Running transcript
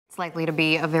It's likely to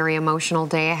be a very emotional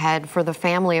day ahead for the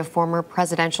family of former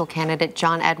presidential candidate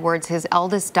John Edwards. His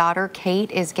eldest daughter, Kate,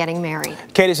 is getting married.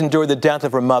 Kate has endured the death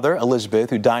of her mother, Elizabeth,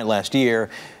 who died last year.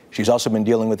 She's also been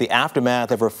dealing with the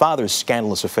aftermath of her father's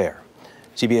scandalous affair.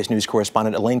 CBS News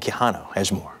correspondent Elaine Quijano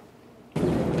has more.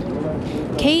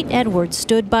 Kate Edwards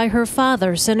stood by her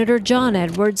father, Senator John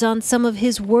Edwards, on some of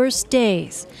his worst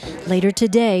days. Later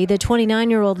today, the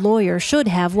 29-year-old lawyer should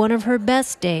have one of her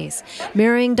best days,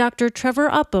 marrying Dr. Trevor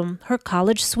Upham, her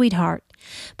college sweetheart.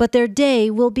 But their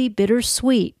day will be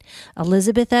bittersweet.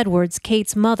 Elizabeth Edwards,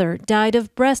 Kate's mother, died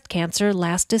of breast cancer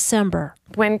last December.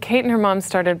 When Kate and her mom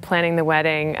started planning the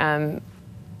wedding,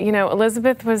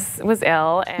 Elizabeth was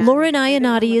ill. Lauren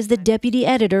Iannotti is the deputy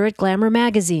editor at Glamour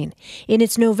magazine. In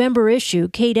its November issue,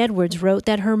 Kate Edwards wrote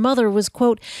that her mother was,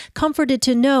 quote, comforted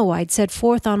to know I'd set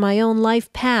forth on my own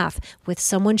life path with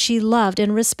someone she loved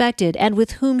and respected and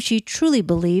with whom she truly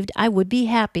believed I would be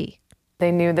happy.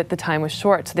 They knew that the time was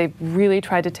short, so they really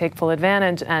tried to take full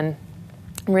advantage and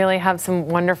really have some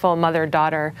wonderful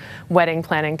mother-daughter wedding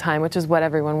planning time, which is what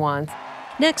everyone wants.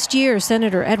 Next year,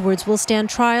 Senator Edwards will stand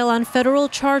trial on federal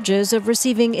charges of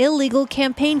receiving illegal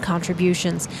campaign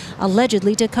contributions,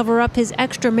 allegedly to cover up his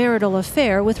extramarital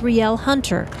affair with Rielle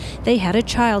Hunter. They had a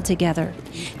child together.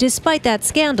 Despite that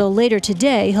scandal, later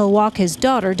today, he'll walk his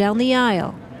daughter down the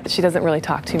aisle. She doesn't really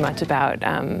talk too much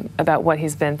about what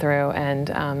he's been through,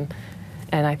 and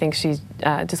I think she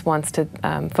just wants to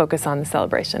focus on the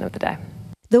celebration of the day.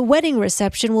 The wedding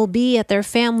reception will be at their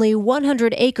family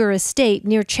 100-acre estate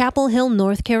near Chapel Hill,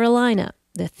 North Carolina.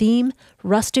 The theme,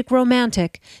 rustic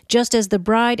romantic, just as the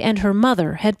bride and her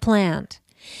mother had planned.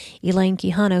 Elaine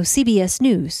Quijano, CBS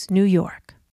News, New York.